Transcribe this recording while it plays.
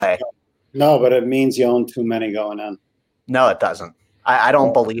No, but it means you own too many going in. No, it doesn't. I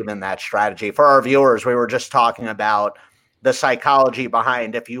don't believe in that strategy. For our viewers, we were just talking about the psychology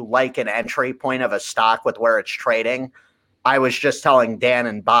behind if you like an entry point of a stock with where it's trading. I was just telling Dan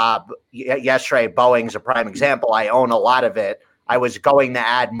and Bob yesterday, Boeing's a prime example. I own a lot of it. I was going to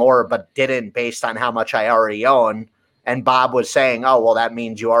add more, but didn't based on how much I already own. And Bob was saying, oh, well, that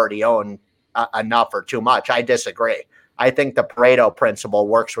means you already own enough or too much. I disagree. I think the Pareto principle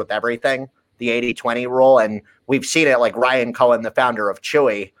works with everything, the 80-20 rule. And we've seen it like Ryan Cohen, the founder of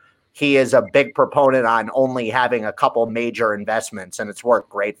Chewy. He is a big proponent on only having a couple major investments, and it's worked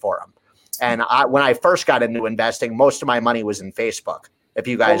great for him. And when I first got into investing, most of my money was in Facebook, if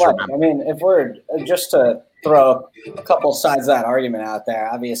you guys remember. I mean, if we're just to throw a couple sides of that argument out there,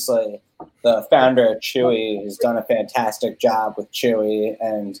 obviously the founder of Chewy has done a fantastic job with Chewy,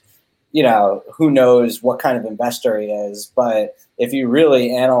 and who knows what kind of investor he is. But if you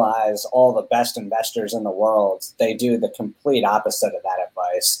really analyze all the best investors in the world, they do the complete opposite of that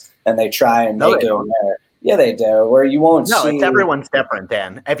advice, and they try and make it where. Yeah, they do. Where you won't see. No, it's everyone's different,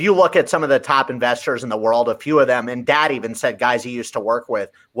 Dan. If you look at some of the top investors in the world, a few of them, and Dad even said guys he used to work with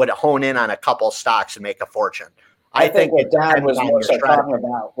would hone in on a couple stocks and make a fortune. I think what Dad was more so talking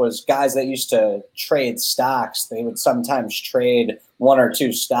about was guys that used to trade stocks. They would sometimes trade one or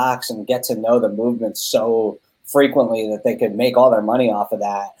two stocks and get to know the movement so frequently that they could make all their money off of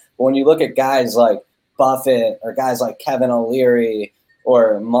that. But when you look at guys like Buffett or guys like Kevin O'Leary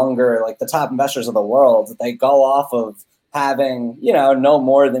or Munger, like the top investors of the world, they go off of having, no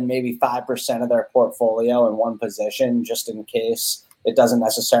more than maybe 5% of their portfolio in one position, just in case it doesn't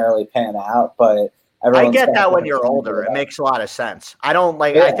necessarily pan out. But I get that when you're older. It makes a lot of sense. I don't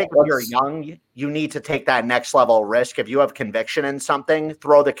like, I think if you're young, you need to take that next level risk. If you have conviction in something,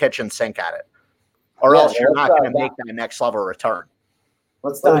 throw the kitchen sink at it, or else you're not going to make that next level return.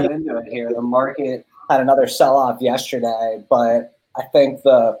 Let's dive into it here. The market had another sell-off yesterday, but I think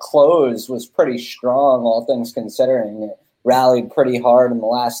the close was pretty strong, all things considering. It rallied pretty hard in the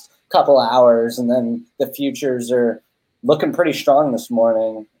last couple of hours, and then the futures are looking pretty strong this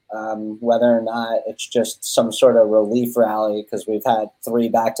morning, whether or not it's just some sort of relief rally because we've had 3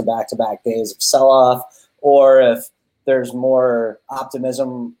 back-to-back-to-back days of sell-off, or if there's more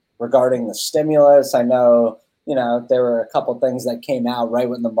optimism regarding the stimulus. I know, there were a couple things that came out right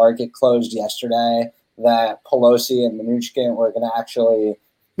when the market closed yesterday that Pelosi and Mnuchin were going to actually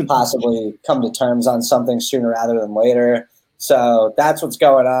possibly come to terms on something sooner rather than later. So that's what's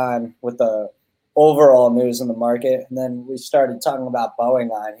going on with the overall news in the market. And then we started talking about Boeing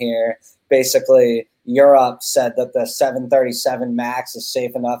on here. Basically, Europe said that the 737 MAX is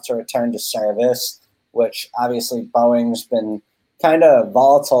safe enough to return to service, which obviously Boeing's been kind of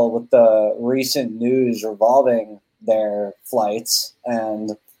volatile with the recent news revolving their flights,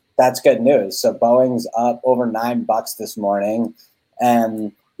 and that's good news. So Boeing's up over $9 this morning,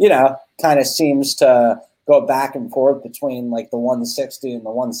 and kind of seems to go back and forth between like the 160 and the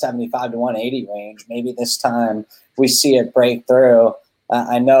 175 to 180 range. Maybe this time we see it break through.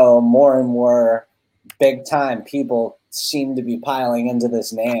 I know more and more big time people seem to be piling into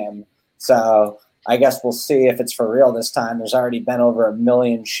this name, so I guess we'll see if it's for real this time. There's already been over 1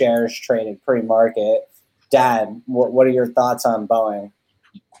 million shares traded pre-market. Dad, what are your thoughts on Boeing?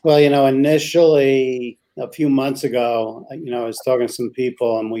 Well, initially a few months ago, I was talking to some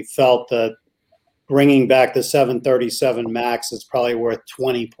people and we felt that bringing back the 737 MAX is probably worth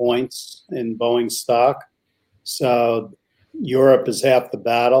 20 points in Boeing stock. So Europe is half the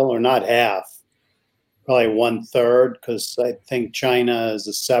battle, or not half, probably 1/3, because I think China is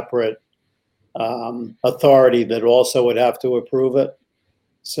a separate authority that also would have to approve it.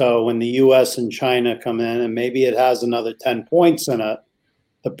 So when the U.S. and China come in, and maybe it has another 10 points in it,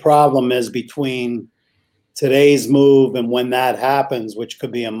 the problem is between today's move and when that happens, which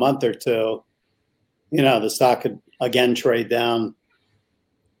could be a month or two, the stock could again trade down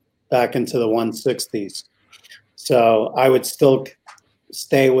back into the 160s. So I would still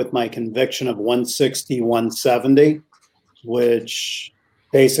stay with my conviction of 160, 170, which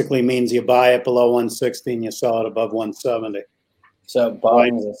basically means you buy it below 160 and you sell it above 170. So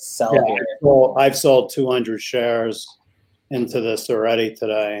Boeing's a sell here. Well, I've sold 200 shares into this already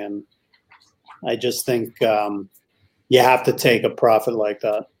today, and I just think you have to take a profit like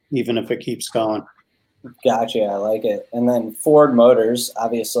that, even if it keeps going. Gotcha. I like it. And then Ford Motors,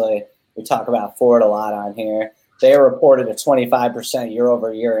 obviously, we talk about Ford a lot on here. They reported a 25%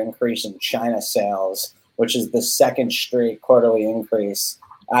 year-over-year increase in China sales, which is the second straight quarterly increase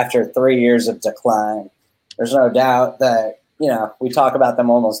after 3 years of decline. There's no doubt that, we talk about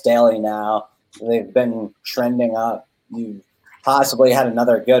them almost daily now. They've been trending up. You possibly had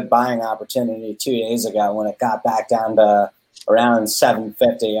another good buying opportunity 2 days ago when it got back down to around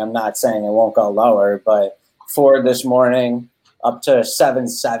 750. I'm not saying it won't go lower, but Ford this morning up to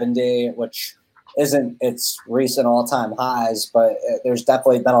 770, which isn't its recent all-time highs, but there's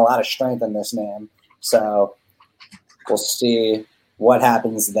definitely been a lot of strength in this name. So we'll see what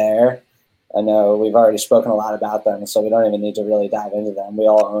happens there. I know we've already spoken a lot about them, so we don't even need to really dive into them. We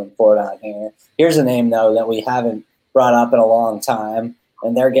all own Ford on here. Here's a name, though, that we haven't brought up in a long time,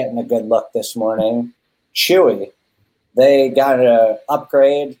 and they're getting a good look this morning. Chewy. They got an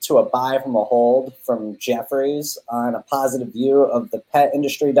upgrade to a buy from a hold from Jefferies on a positive view of the pet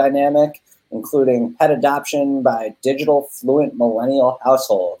industry dynamic, including pet adoption by digital fluent millennial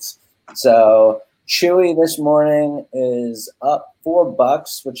households. So Chewy this morning is up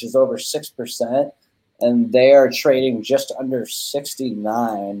 $4, which is over 6%, and they are trading just under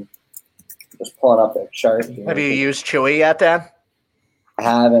 69. Just pulling up their chart here. Have you used Chewy yet, Dan? I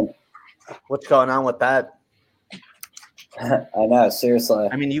haven't. What's going on with that? I know, seriously.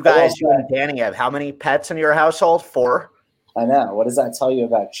 I mean, you guys, you and Danny have how many pets in your household? 4? I know. What does that tell you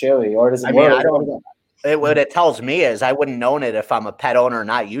about Chewy? Or does it? I mean, I don't. What it tells me is I wouldn't own it if I'm a pet owner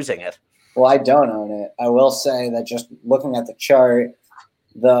not using it. Well, I don't own it. I will say that just looking at the chart,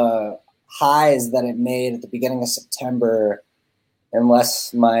 the highs that it made at the beginning of September,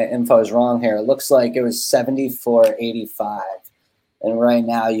 unless my info is wrong here, it looks like it was 74.85. And right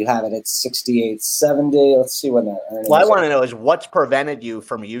now you have it at 68.70. Let's see when that earnings. Well, I want to know is what's prevented you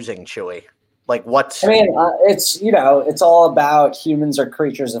from using Chewy? Like what's? I mean, it's all about humans are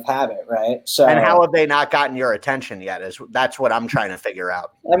creatures of habit, right? So, and how have they not gotten your attention yet? That's what I'm trying to figure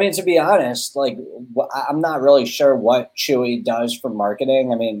out. I mean, to be honest, like I'm not really sure what Chewy does for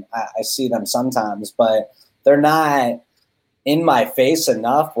marketing. I mean, I see them sometimes, but they're not in my face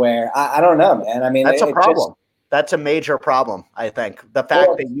enough where I don't know, man. I mean, that's a problem. That's a major problem, I think. The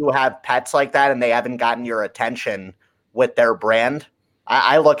fact that you have pets like that and they haven't gotten your attention with their brand,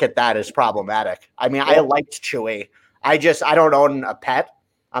 I look at that as problematic. I mean, I liked Chewy. I don't own a pet.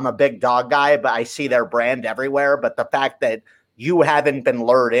 I'm a big dog guy, but I see their brand everywhere. But the fact that you haven't been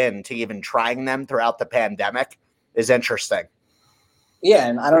lured in to even trying them throughout the pandemic is interesting. Yeah,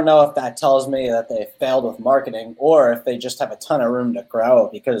 and I don't know if that tells me that they failed with marketing or if they just have a ton of room to grow,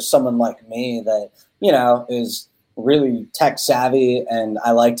 because someone like me that, is really tech savvy and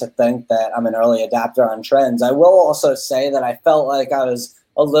I like to think that I'm an early adapter on trends. I will also say that I felt like I was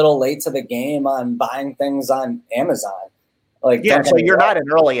a little late to the game on buying things on Amazon. So you're not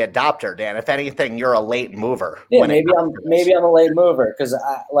an early adopter, Dan. If anything, you're a late mover. Yeah, maybe I'm a late mover because,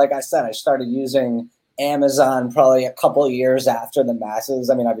 like I said, I started using Amazon probably a couple of years after the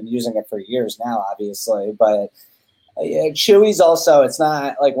masses. I mean, I've been using it for years now, obviously, but Chewy's also, it's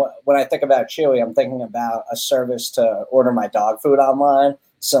not like when I think about Chewy, I'm thinking about a service to order my dog food online,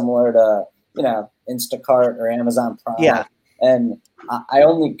 similar to, Instacart or Amazon Prime. Yeah. And I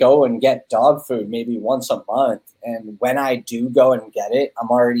only go and get dog food maybe once a month. And when I do go and get it, I'm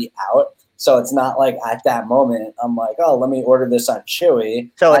already out. So it's not like at that moment, I'm like, oh, let me order this on Chewy.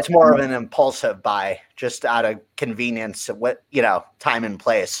 So it's more of an impulsive buy, just out of convenience, time and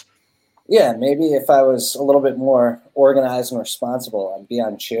place. Yeah, maybe if I was a little bit more organized and responsible, I'd be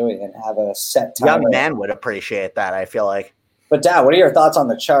on Chewy and have a set time. Young man would appreciate that, I feel like. But Dad, what are your thoughts on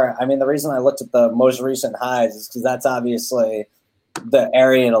the chart? I mean, the reason I looked at the most recent highs is because that's obviously the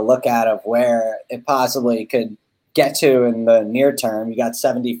area to look at of where it possibly could get to in the near term. You got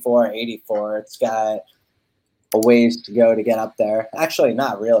 74.84. It's got a ways to go to get up there. Actually,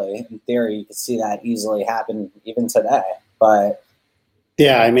 not really. In theory, you could see that easily happen even today. But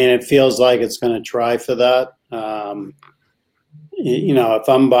yeah, I mean, it feels like it's going to try for that. If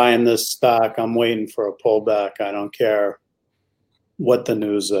I'm buying this stock, I'm waiting for a pullback. I don't care what the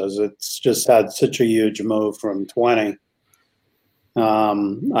news is. It's just had such a huge move from 20.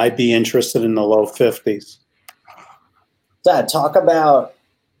 I'd be interested in the low 50s. Dad, talk about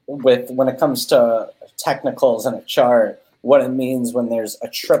when it comes to technicals in a chart, what it means when there's a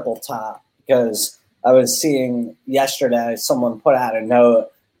triple top, because I was seeing yesterday someone put out a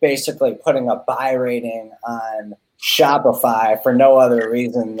note basically putting a buy rating on Shopify for no other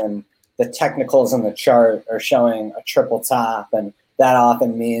reason than the technicals in the chart are showing a triple top, and that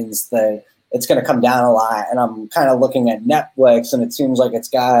often means that it's going to come down a lot. And I'm kind of looking at Netflix, and it seems like it's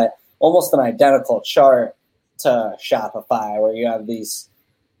got almost an identical chart to Shopify where you have these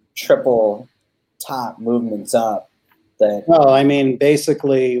triple top movements up. Well, I mean,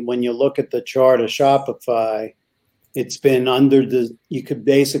 basically, when you look at the chart of Shopify, it's been you could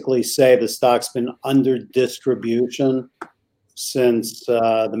basically say the stock's been under distribution since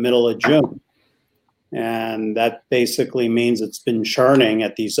the middle of June. And that basically means it's been churning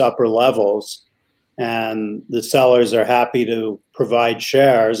at these upper levels, and the sellers are happy to provide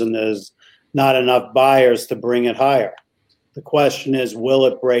shares, and there's not enough buyers to bring it higher. The question is, will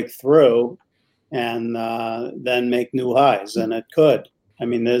it break through and then make new highs? And it could. I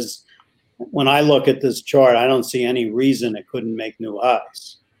mean, when I look at this chart, I don't see any reason it couldn't make new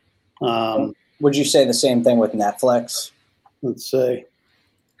highs. Would you say the same thing with Netflix? Let's see.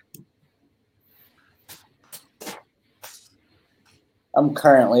 I'm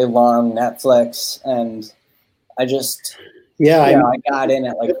currently long Netflix, and I just, I got in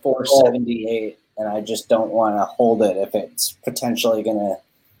at like 478, and I just don't want to hold it if it's potentially going to.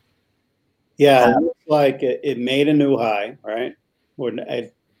 Yeah, it looks like it made a new high, right?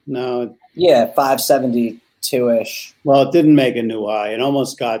 No. Yeah, 572-ish. Well, it didn't make a new high. It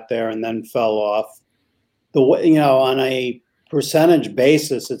almost got there and then fell off. On a percentage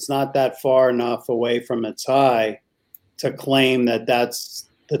basis, it's not that far enough away from its high to claim that that's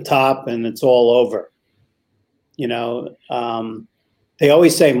the top and it's all over. They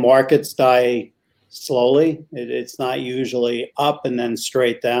always say markets die slowly. It's not usually up and then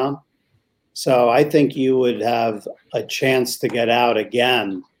straight down. So I think you would have a chance to get out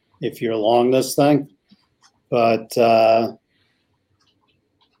again if you're long this thing. But, I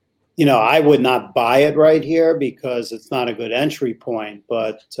would not buy it right here because it's not a good entry point.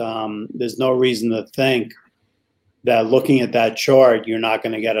 But there's no reason to think that looking at that chart, you're not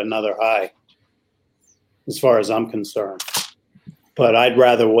going to get another high, as far as I'm concerned. But I'd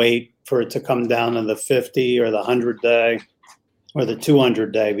rather wait for it to come down to the 50 or the 100-day or the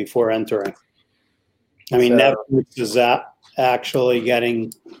 200-day before entering. I mean, Netflix is actually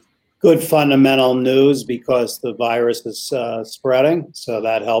getting good fundamental news because the virus is spreading, so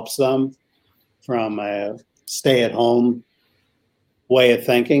that helps them from a stay-at-home way of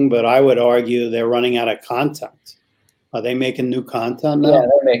thinking. But I would argue they're running out of content. Are they making new content now? Yeah,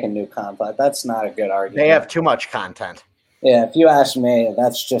 they're making new content. That's not a good argument. They have too much content. Yeah, if you ask me,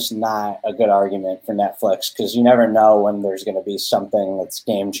 that's just not a good argument for Netflix because you never know when there's going to be something that's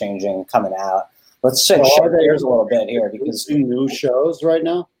game-changing coming out. Let's shift gears a little bit here because new shows right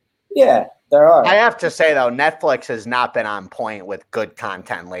now. Yeah, there are. I have to say, though, Netflix has not been on point with good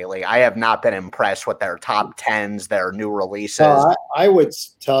content lately. I have not been impressed with their top 10s, their new releases. I would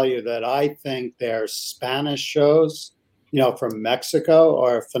tell you that I think their Spanish shows, from Mexico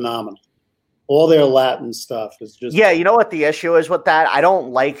are phenomenal. All their Latin stuff is just... Yeah, you know what the issue is with that? I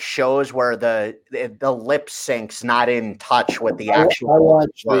don't like shows where the lip sync's not in touch with the actual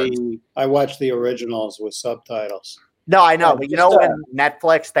I watch the originals with subtitles. No, I know, but in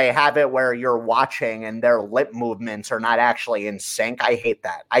Netflix, they have it where you're watching and their lip movements are not actually in sync. I hate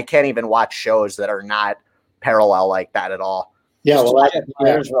that. I can't even watch shows that are not parallel like that at all. Yeah, well,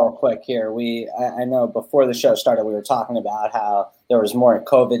 here's real quick here. I know before the show started, we were talking about how there was more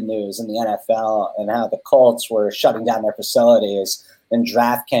COVID news in the NFL and how the Colts were shutting down their facilities and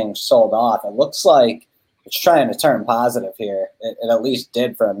DraftKings sold off. It looks like it's trying to turn positive here. It at least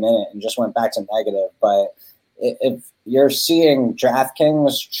did for a minute and just went back to negative. But if you're seeing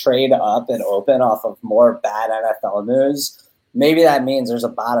DraftKings trade up and open off of more bad NFL news, maybe that means there's a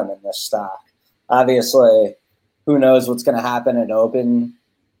bottom in this stock. Obviously, who knows what's going to happen at open?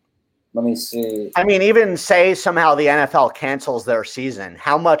 Let me see. I mean, even say somehow the NFL cancels their season.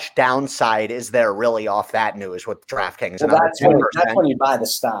 How much downside is there really off that news with DraftKings? Well, that's when you buy the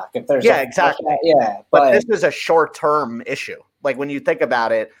stock. If there's exactly. But this is a short-term issue. Like when you think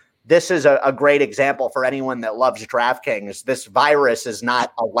about it, this is a great example for anyone that loves DraftKings. This virus is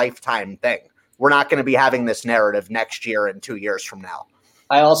not a lifetime thing. We're not going to be having this narrative next year and 2 years from now.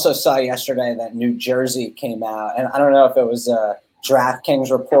 I also saw yesterday that New Jersey came out, and I don't know if it was a DraftKings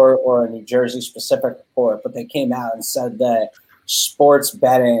report or a New Jersey specific report, but they came out and said that sports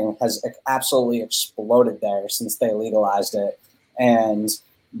betting has absolutely exploded there since they legalized it. And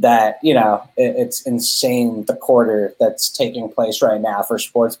that, it's insane the quarter that's taking place right now for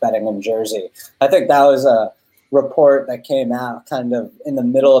sports betting in Jersey. I think that was a report that came out kind of in the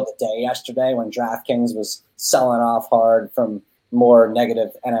middle of the day yesterday when DraftKings was selling off hard from more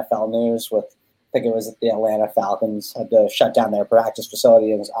negative NFL news with, I think it was the Atlanta Falcons had to shut down their practice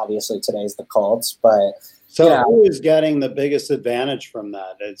facility, and obviously today's the Colts. But who is getting the biggest advantage from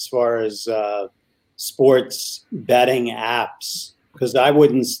that as far as sports betting apps? Because I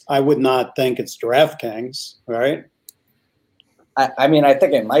would not think it's DraftKings, right? I mean, I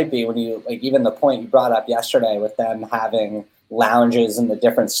think it might be when you even the point you brought up yesterday with them having lounges in the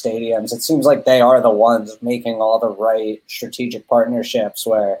different stadiums. It seems like they are the ones making all the right strategic partnerships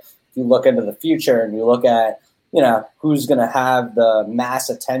where if you look into the future and you look at, who's going to have the mass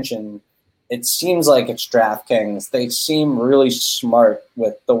attention it seems like it's DraftKings. They seem really smart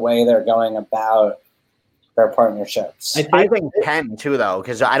with the way they're going about their partnerships. I think Penn too, though,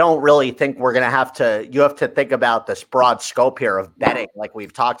 because I don't really think we're going to have to. You have to think about this broad scope here of betting, like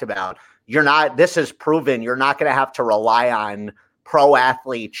we've talked about. This is proven. You're not going to have to rely on pro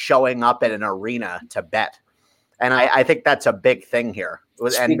athletes showing up at an arena to bet. And I think that's a big thing here,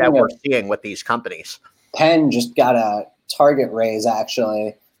 and that we're seeing with these companies. Penn just got a target raise,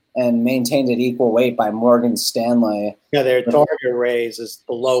 actually, and maintained it equal weight by Morgan Stanley. Yeah, their target raise is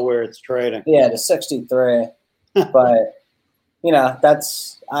below where it's trading. Yeah, to 63. But,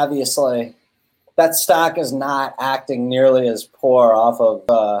 that's obviously – that stock is not acting nearly as poor off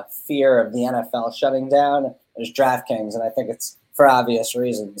of fear of the NFL shutting down as DraftKings, and I think it's for obvious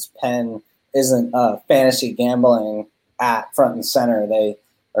reasons. Penn isn't fantasy gambling at front and center. They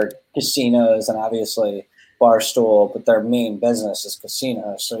are casinos and obviously Barstool, but their main business is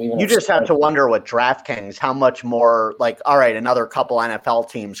casinos. So even you just have to wonder with DraftKings how much more, like, all right, another couple NFL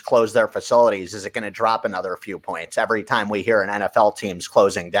teams close their facilities. Is it going to drop another few points every time we hear an NFL team's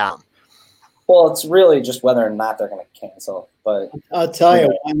closing down? Well, it's really just whether or not they're going to cancel. But I'll tell you,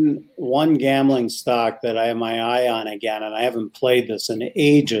 one gambling stock that I have my eye on again, and I haven't played this in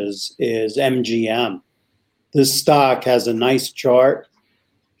ages, is MGM. This stock has a nice chart.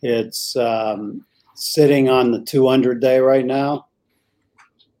 It's sitting on the 200-day right now.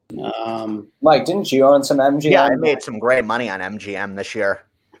 Mike, didn't you own some MGM? Yeah, I made some great money on MGM this year.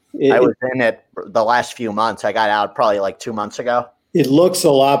 I was in it the last few months. I got out probably like 2 months ago. It looks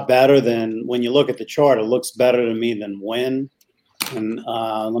a lot better than, when you look at the chart, it looks better to me than Wynn. And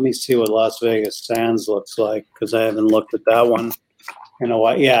let me see what Las Vegas Sands looks like, because I haven't looked at that one in a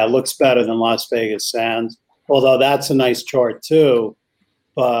while. Yeah, it looks better than Las Vegas Sands, although that's a nice chart too,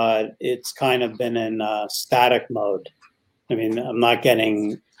 but it's kind of been in static mode. I mean, I'm not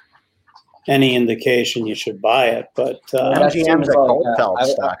getting any indication you should buy it, but MGM's a Goldfeld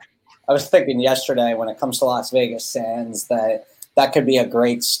stock. I was thinking yesterday when it comes to Las Vegas Sands that could be a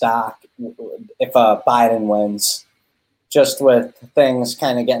great stock if Biden wins, just with things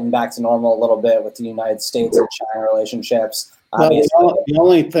kind of getting back to normal a little bit with the United States and China relationships. Well, the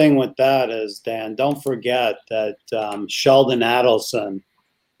only thing with that is, Dan, don't forget that Sheldon Adelson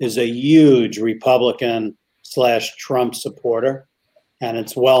is a huge Republican/Trump supporter, and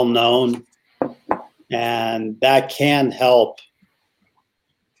it's well known, and that can help,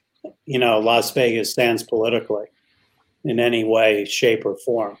 Las Vegas Sands politically in any way, shape, or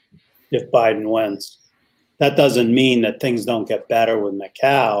form if Biden wins. That doesn't mean that things don't get better with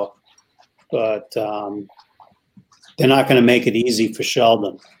Macau, but they're not going to make it easy for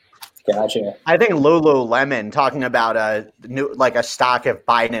Sheldon. Gotcha. I think Lululemon, talking about a stock if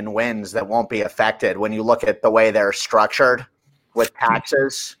Biden wins that won't be affected. When you look at the way they're structured with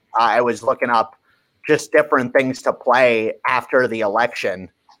taxes, I was looking up just different things to play after the election,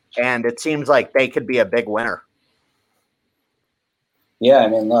 and it seems like they could be a big winner. Yeah, I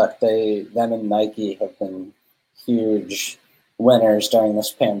mean, look, them and Nike have been huge winners during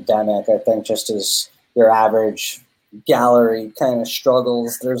this pandemic. I think just as your average gallery kind of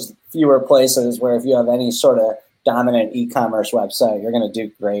struggles, there's fewer places where if you have any sort of dominant e-commerce website, you're going to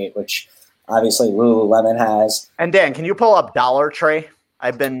do great, which obviously Lululemon has. And Dan, can you pull up Dollar Tree?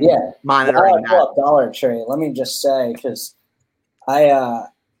 I've been monitoring that. Pull up Dollar Tree. Let me just say, because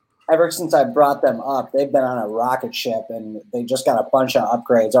ever since I brought them up, they've been on a rocket ship, and they just got a bunch of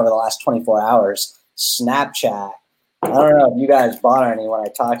upgrades over the last 24 hours. Snapchat. I don't know if you guys bought any when I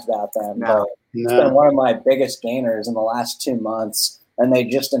talked about them, but it's been one of my biggest gainers in the last 2 months. And they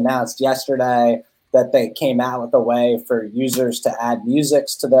just announced yesterday that they came out with a way for users to add music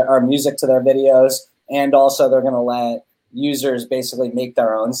to their videos, and also they're going to let users basically make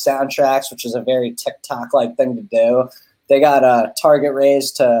their own soundtracks, which is a very TikTok-like thing to do. They got a target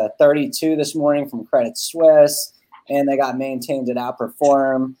raise to 32 this morning from Credit Suisse, and they got maintained at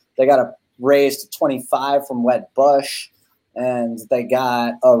Outperform. They got a raise to 25 from Wedbush, and they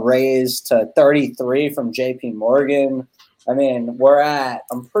got a raise to 33 from JP Morgan. I mean, we're at,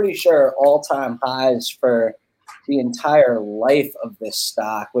 I'm pretty sure, all-time highs for the entire life of this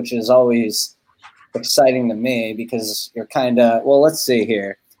stock, which is always exciting to me because you're kind of, well, let's see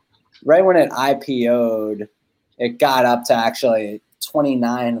here. Right when it IPO'd, it got up to actually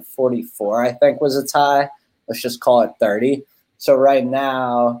 29.44, I think was its high. Let's just call it 30. So right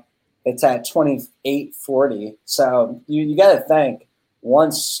now it's at 28.40. So you got to think,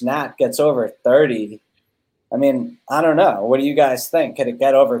 once Snap gets over 30, I mean, I don't know. What do you guys think? Could it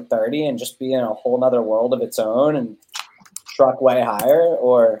get over 30 and just be in a whole nother world of its own and truck way higher?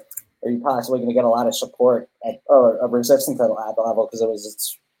 Or are you possibly going to get a lot of support or resistance at that level because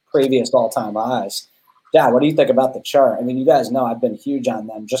it's previous all-time highs. Dad, what do you think about the chart? I mean, you guys know I've been huge on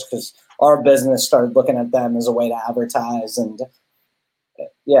them just because our business started looking at them as a way to advertise, and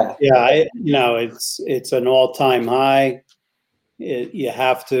yeah. It's an all-time high. You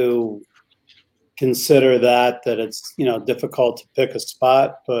have to consider that it's difficult to pick a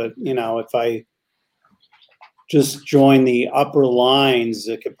spot, but if I just join the upper lines,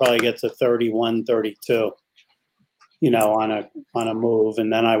 it could probably get to 31, 32, on a move,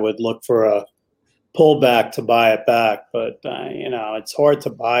 and then I would look for a pullback to buy it back. But it's hard to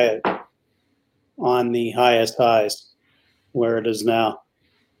buy it on the highest highs where it is now.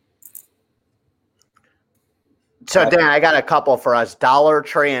 So Dan, I got a couple for us. Dollar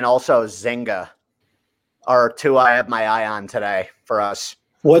Tree and also Zynga are two I have my eye on today for us.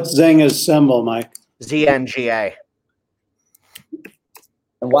 What's Zynga's symbol, Mike? ZNGA.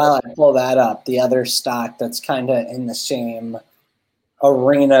 And while I pull that up, the other stock that's kind of in the same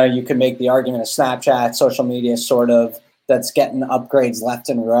arena, you could make the argument of Snapchat, social media sort of, that's getting upgrades left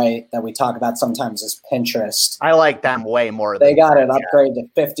and right that we talk about sometimes is Pinterest. I like them way more. They got an upgrade to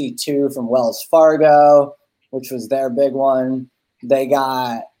 52 from Wells Fargo, which was their big one. They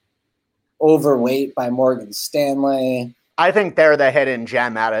got overweight by Morgan Stanley. I think they're the hidden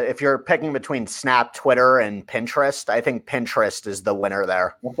gem out of. If you're picking between Snap, Twitter, and Pinterest, I think Pinterest is the winner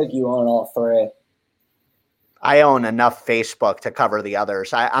there. I think you own all three. I own enough Facebook to cover the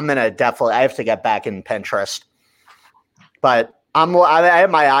others. I'm gonna definitely. I have to get back in Pinterest, but I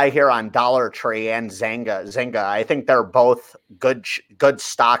have my eye here on Dollar Tree and Zynga. I think they're both good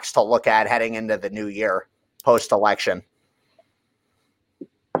stocks to look at heading into the new year post-election.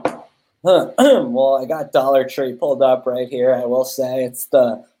 Well, I got Dollar Tree pulled up right here. I will say it's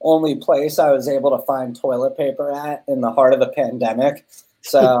the only place I was able to find toilet paper at in the heart of the pandemic.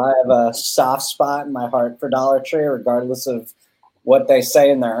 So I have a soft spot in my heart for Dollar Tree, regardless of what they say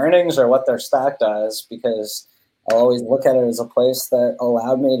in their earnings or what their stock does, because I always look at it as a place that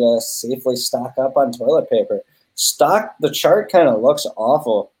allowed me to safely stock up on toilet paper. The chart kind of looks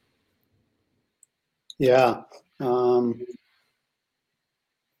awful. Yeah.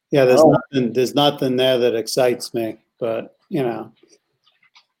 There's nothing there that excites me, but Yeah,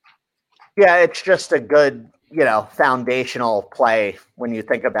 it's just a good, foundational play when you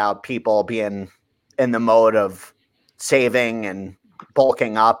think about people being in the mode of saving and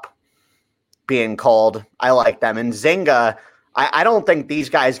bulking up, being cold. I like them. And Zynga, I don't think these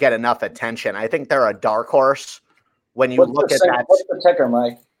guys get enough attention. I think they're a dark horse when you look at that. What's the ticker,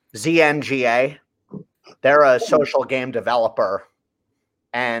 Mike? ZNGA. They're a social game developer.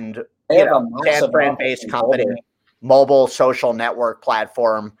 And San Fran-based company, mobile social network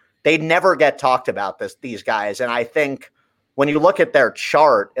platform. They never get talked about these guys, and I think when you look at their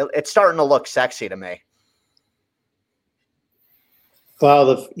chart, it's starting to look sexy to me. Well,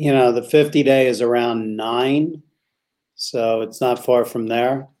 the 50-day is around 9, so it's not far from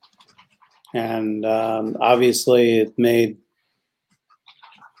there, and obviously it made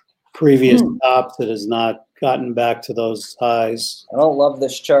previous tops. It has not gotten back to those highs. I don't love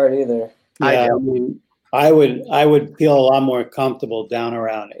this chart either. Yeah, I would feel a lot more comfortable down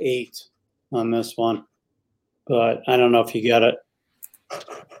around 8 on this one, but I don't know if you get it.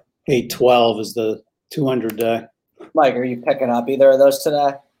 812 is the 200-day. Mike, are you picking up either of those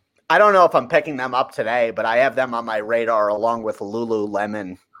today? I don't know if I'm picking them up today, but I have them on my radar along with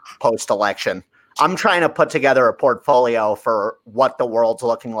Lululemon post-election. I'm trying to put together a portfolio for what the world's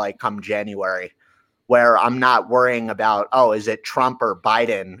looking like come January, where I'm not worrying about, is it Trump or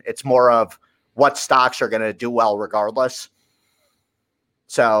Biden? It's more of what stocks are going to do well regardless.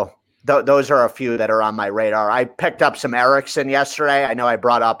 So those are a few that are on my radar. I picked up some Ericsson yesterday. I know I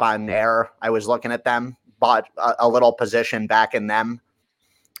brought up on air. I was looking at them, bought a little position back in them.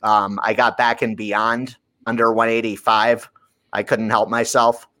 I got back in Beyond under 185. I couldn't help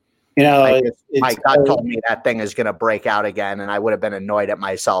myself. My gut told me that thing is going to break out again, and I would have been annoyed at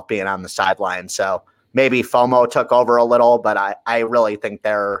myself being on the sideline. So maybe FOMO took over a little, but I really think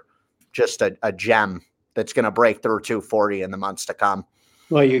they're just a gem that's going to break through 240 in the months to come.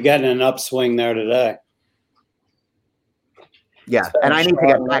 Well, you're getting an upswing there today. Yeah, and I need to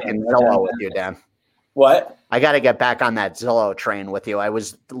get back in Zillow with you, Dan. What? I got to get back on that Zillow train with you. I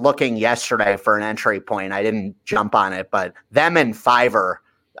was looking yesterday for an entry point. I didn't jump on it, but them and Fiverr,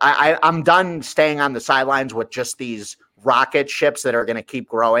 I'm done staying on the sidelines with just these rocket ships that are going to keep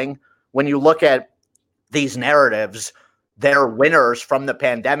growing. When you look at these narratives, they're winners from the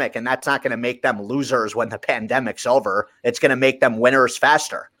pandemic, and that's not going to make them losers when the pandemic's over. It's going to make them winners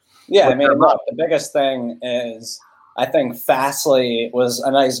faster. Yeah, I mean, look, the biggest thing is I think Fastly was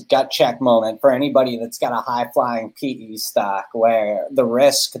a nice gut check moment for anybody that's got a high-flying PE stock, where the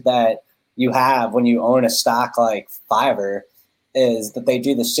risk that you have when you own a stock like Fiverr is that they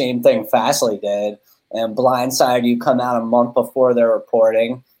do the same thing Fastly did and blindside you, come out a month before they're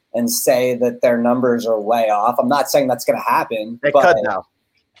reporting and say that their numbers are way off. I'm not saying that's going to happen. It could, though.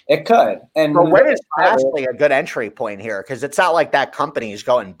 It could. And but where is Fastly a good entry point here? Because it's not like that company is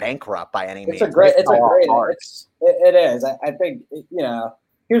going bankrupt by any means. It is. I think,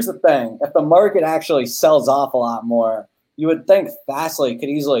 here's the thing. If the market actually sells off a lot more, you would think Fastly could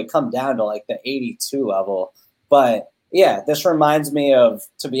easily come down to like the 82 level. But yeah, this reminds me of,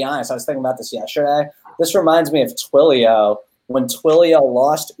 to be honest, I was thinking about this yesterday. This reminds me of Twilio, when Twilio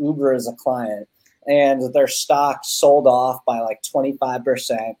lost Uber as a client and their stock sold off by like 25%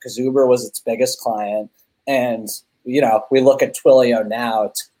 because Uber was its biggest client. And, we look at Twilio now,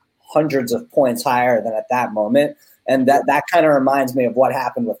 it's hundreds of points higher than at that moment. And that kind of reminds me of what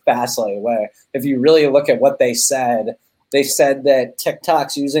happened with Fastly, where if you really look at what they said that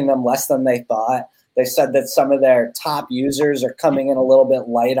TikTok's using them less than they thought. They said that some of their top users are coming in a little bit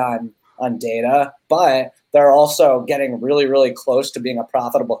light on data, but they're also getting really, really close to being a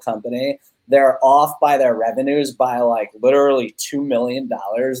profitable company. They're off by their revenues by like literally $2 million.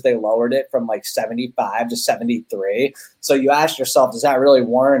 They lowered it from like 75 to 73. So you ask yourself, does that really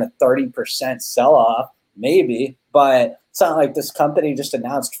warrant a 30% sell-off? Maybe, but it's not like this company just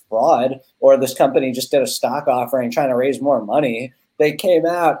announced fraud or this company just did a stock offering trying to raise more money. They came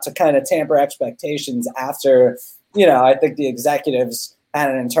out to kind of tamper expectations after, I think the executives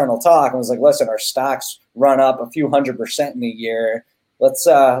had an internal talk and was like, listen, our stocks run up a few 100% in a year. Let's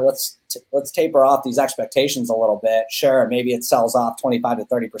taper off these expectations a little bit. Sure, maybe it sells off 25 to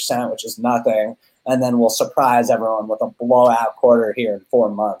 30%, which is nothing. And then we'll surprise everyone with a blowout quarter here in 4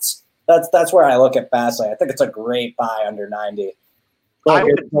 months. That's where I look at Fastly. I think it's a great buy under 90. I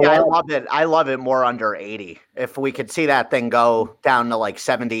love it. I love it more under 80. If we could see that thing go down to like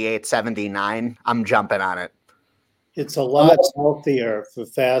 78, 79, I'm jumping on it. It's a lot healthier for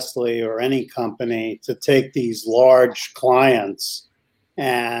Fastly or any company to take these large clients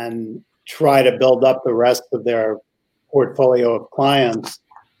and try to build up the rest of their portfolio of clients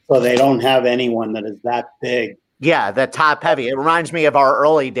so they don't have anyone that is that big. Yeah, the top heavy. It reminds me of our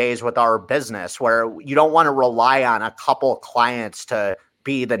early days with our business where you don't want to rely on a couple clients to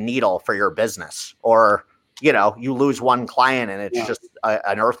be the needle for your business, or, you lose one client and it's just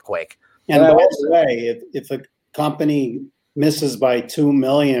an earthquake. And by the way, if a company misses by 2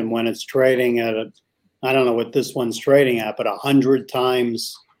 million when it's trading at I don't know what this one's trading at, but 100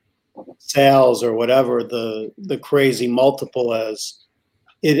 times sales or whatever the crazy multiple is,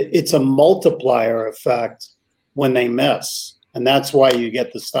 it's a multiplier effect when they miss. And that's why you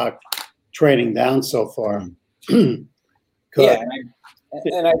get the stock trading down so far. Yeah,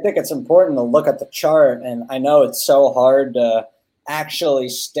 and I think it's important to look at the chart. And I know it's so hard to actually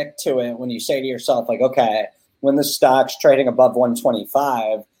stick to it when you say to yourself, like, okay, when the stock's trading above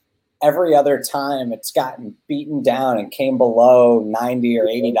 125, every other time it's gotten beaten down and came below $90 or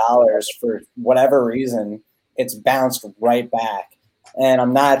 $80 for whatever reason, it's bounced right back. And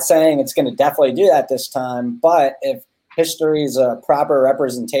I'm not saying it's going to definitely do that this time, but if history is a proper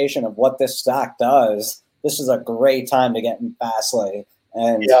representation of what this stock does, this is a great time to get in Fastly.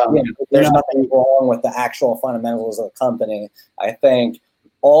 And there's nothing wrong with the actual fundamentals of the company. I think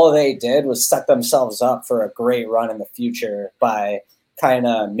all they did was set themselves up for a great run in the future by kind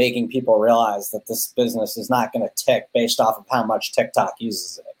of making people realize that this business is not going to tick based off of how much TikTok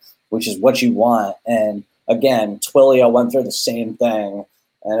uses it, which is what you want. And again, Twilio went through the same thing,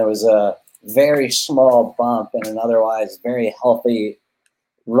 and it was a very small bump in an otherwise very healthy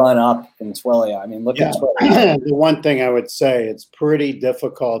run up in Twilio. I mean, look at Twilio. The one thing I would say, it's pretty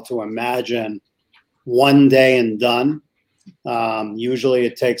difficult to imagine one day and done. Usually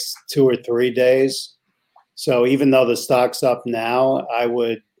it takes 2 or 3 days. So even though the stock's up now, I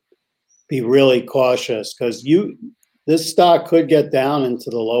would be really cautious because this stock could get down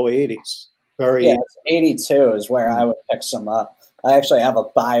into the low 80s. 82 is where I would pick some up. I actually have a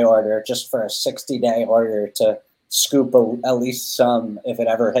buy order just for a 60-day order to scoop at least some if it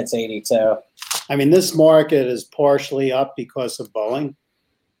ever hits 82. I mean, this market is partially up because of Boeing,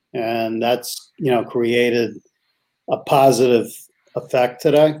 and that's, created a positive effect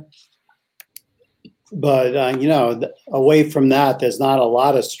today. But, away from that, there's not a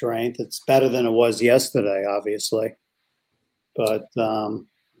lot of strength. It's better than it was yesterday, obviously. But,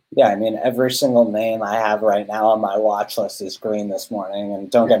 yeah, I mean, every single name I have right now on my watch list is green this morning. And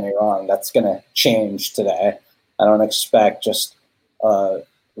don't get me wrong, that's going to change today. I don't expect just a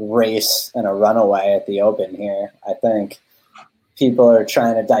race and a runaway at the Open here. I think people are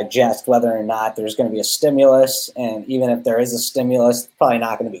trying to digest whether or not there's going to be a stimulus, and even if there is a stimulus, it's probably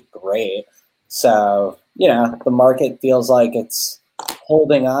not going to be great. So, the market feels like it's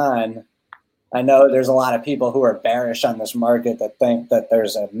holding on. I know there's a lot of people who are bearish on this market that think that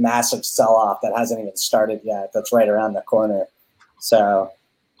there's a massive sell-off that hasn't even started yet, that's right around the corner. So,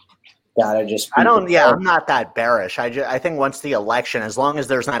 gotta just I'm not that bearish. I think once the election, as long as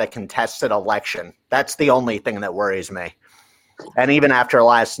there's not a contested election, that's the only thing that worries me. And even after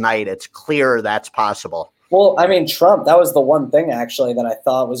last night, it's clear that's possible. Well, I mean, Trump, that was the one thing actually that I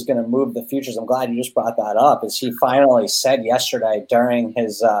thought was going to move the futures. I'm glad you just brought that up, is he finally said yesterday during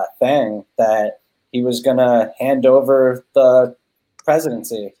his thing that he was going to hand over the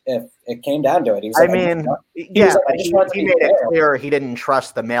presidency if it came down to it. He was he made it clear he didn't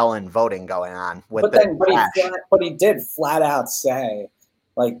trust the mail-in voting going on. But he did flat out say,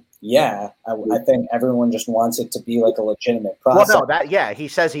 like, I think everyone just wants it to be like a legitimate process. Well, no, he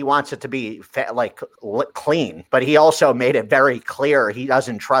says he wants it to be clean, but he also made it very clear he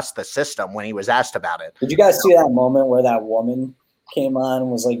doesn't trust the system when he was asked about it. Did you guys see that moment where that woman came on and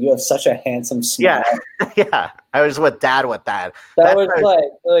was like, "You have such a handsome smile"? Yeah. I was with Dad with that. That was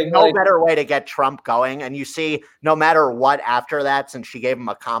like better way to get Trump going. And you see, no matter what after that, since she gave him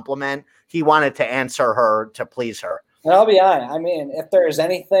a compliment, he wanted to answer her to please her. And I'll be honest, I mean, if there's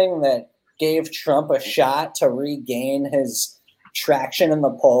anything that gave Trump a shot to regain his traction in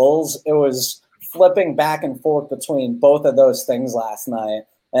the polls, it was flipping back and forth between both of those things last night.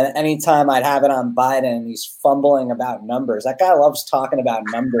 And anytime I'd have it on Biden, he's fumbling about numbers. That guy loves talking about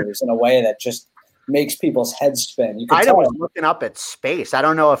numbers in a way that just makes people's heads spin. Biden was looking up at space. I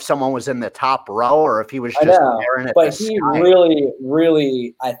don't know if someone was in the top row or if he was just staring at the sky. But he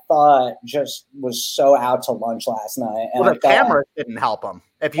really, I thought, just was so out to lunch last night. And the cameras didn't help him.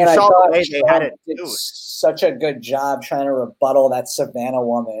 If you saw the way they had it, did such a good job trying to rebuttal that Savannah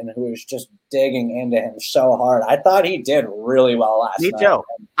woman who was just digging into him so hard. I thought he did really well last night. Me too.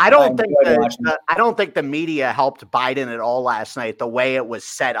 I don't think the media helped Biden at all last night. The way it was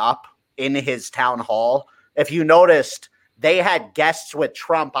set up in his town hall. If you noticed, they had guests with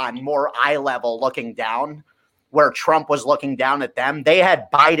Trump on more eye level looking down, where Trump was looking down at them. They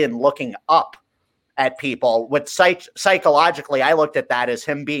had Biden looking up at people. With psychologically, I looked at that as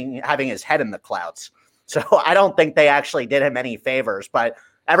him having his head in the clouds. So I don't think they actually did him any favors. But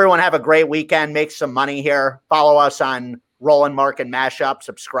everyone have a great weekend. Make some money here. Follow us on Roland Mark and Mashup.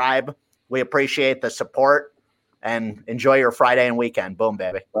 Subscribe. We appreciate the support. And enjoy your Friday and weekend. Boom,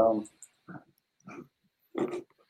 baby. Boom.